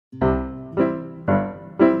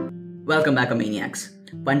Welcome back, Amaniacs.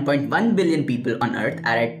 1.1 billion people on Earth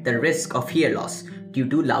are at the risk of hear loss due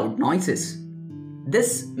to loud noises.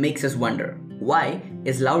 This makes us wonder, why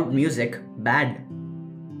is loud music bad?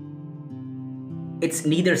 It's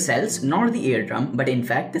neither cells nor the eardrum, but in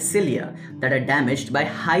fact the cilia that are damaged by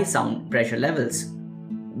high sound pressure levels.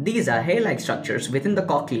 These are hair-like structures within the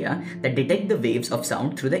cochlea that detect the waves of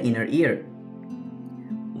sound through the inner ear.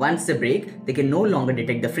 Once they break, they can no longer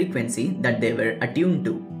detect the frequency that they were attuned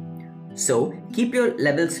to. So, keep your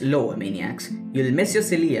levels low, Amaniacs. You'll miss your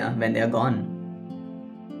cilia when they are gone.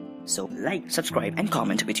 So, like, subscribe and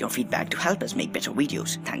comment with your feedback to help us make better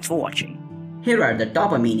videos. Thanks for watching. Here are the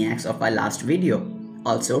top Amaniacs of our last video.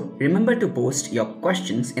 Also, remember to post your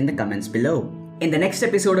questions in the comments below. In the next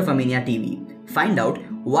episode of Amania TV, find out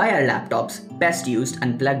why are laptops best used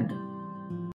unplugged.